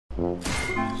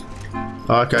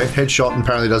Okay, headshot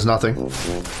apparently does nothing.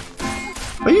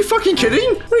 Are you fucking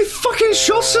kidding? How many fucking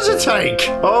shots does it take?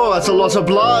 Oh, that's a lot of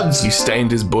blood. You stained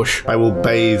his bush. I will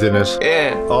bathe in it.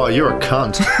 Yeah. Oh, you're a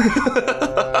cunt.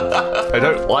 I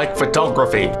don't like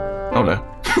photography. Oh no.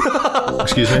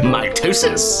 Excuse me?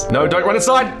 Mitosis. No, don't run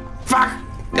inside. Fuck.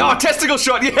 Oh, testicle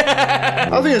shot, yeah!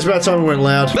 I think it's about time we went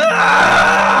loud.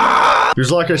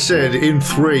 Because like I said, in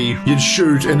 3, you'd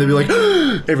shoot and they'd be like,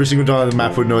 every single time on the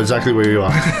map would know exactly where you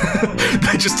are.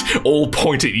 They just all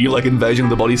point at you like Invasion of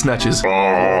the Body Snatchers.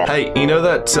 Hey, you know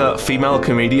that female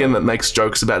comedian that makes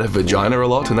jokes about her vagina a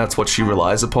lot and that's what she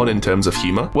relies upon in terms of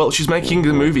humor? Well, she's making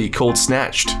a movie called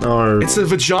Snatched. Oh. It's a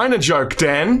vagina joke,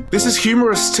 Dan. This is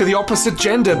humorous to the opposite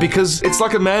gender because it's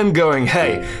like a man going,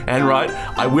 hey, and right,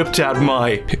 I whipped out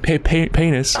my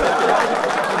penis.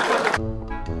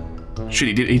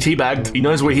 Shit, he teabagged. He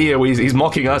knows we're here. He's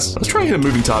mocking us. Let's try and hit a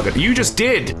moving target. You just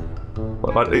did.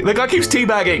 The guy keeps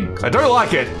teabagging. I don't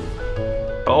like it.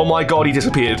 Oh my god, he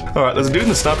disappeared. All right, there's a dude in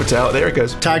the sniper tower. There it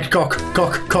goes. Tag cock.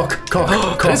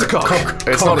 It is a cock.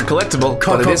 It's not a collectible,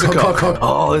 but it is a cock.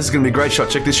 Oh, this is gonna be a great shot.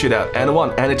 Check this shit out. And a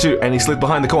 1, and a 2, and he slid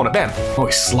behind the corner. Bam. Oh,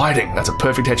 he's sliding. That's a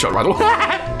perfect headshot, right?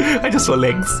 I just saw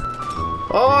legs.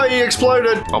 Oh, he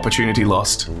exploded. Opportunity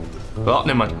lost. Oh,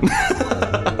 never mind.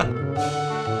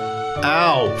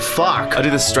 Ow, fuck. I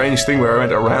did this strange thing where I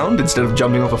went around instead of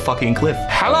jumping off a fucking cliff.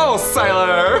 Hello,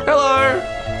 sailor! Hello!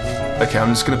 Okay, I'm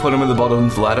just gonna put him in the bottom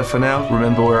of the ladder for now.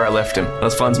 Remember where I left him.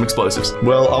 Let's find some explosives.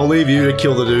 Well, I'll leave you to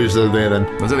kill the dudes that are there then.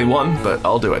 There's only one, but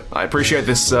I'll do it. I appreciate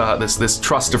this, this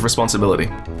trust of responsibility.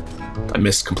 I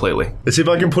missed completely. Let's see if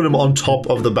I can put him on top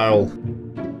of the barrel.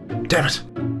 Damn it.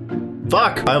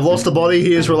 Fuck! I've lost the body.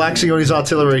 He is relaxing on his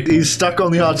artillery. He's stuck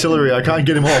on the artillery. I can't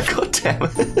get him off. God damn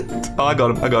it. Oh, I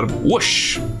got him.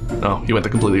 Whoosh! Oh, he went the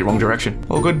completely wrong direction.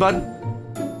 All good, bud?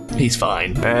 He's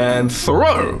fine. And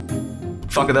throw!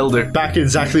 Fuck it, that'll do. Back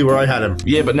exactly where I had him.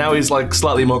 Yeah, but now he's like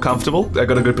slightly more comfortable. I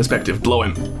got a good perspective. Blow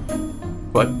him.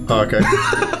 What? Oh, okay.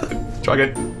 Try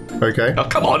again. Okay. Oh,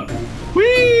 come on.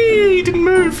 Whee! He didn't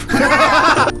move.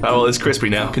 Oh, well, it's crispy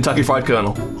now. Kentucky Fried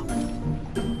Colonel.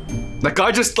 That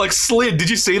guy just, like, slid. Did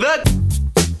you see that?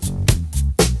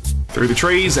 Through the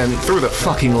trees and through the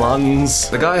fucking lungs.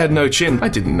 The guy had no chin. I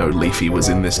didn't know Leafy was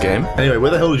in this game. Anyway, where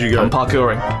the hell did you go? I'm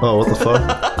parkouring. Oh, what the fuck?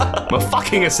 I'm a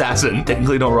fucking assassin.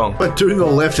 Technically not wrong. But dude on the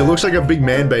left, it looks like a big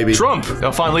man baby. Trump!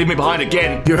 They'll finally leave me behind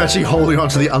again. You're actually holding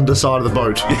onto the underside of the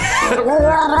boat.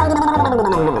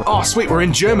 Oh, sweet, we're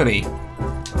in Germany.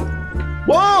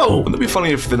 Whoa! Wouldn't it be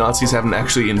funny if the Nazis haven't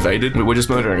actually invaded? We're just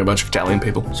murdering a bunch of Italian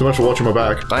people. So much for watching my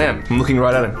back. I am. I'm looking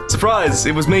right at him. Surprise!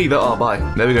 It was me. Oh, bye.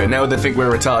 There we go. Now they think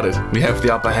we're retarded. We have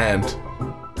the upper hand.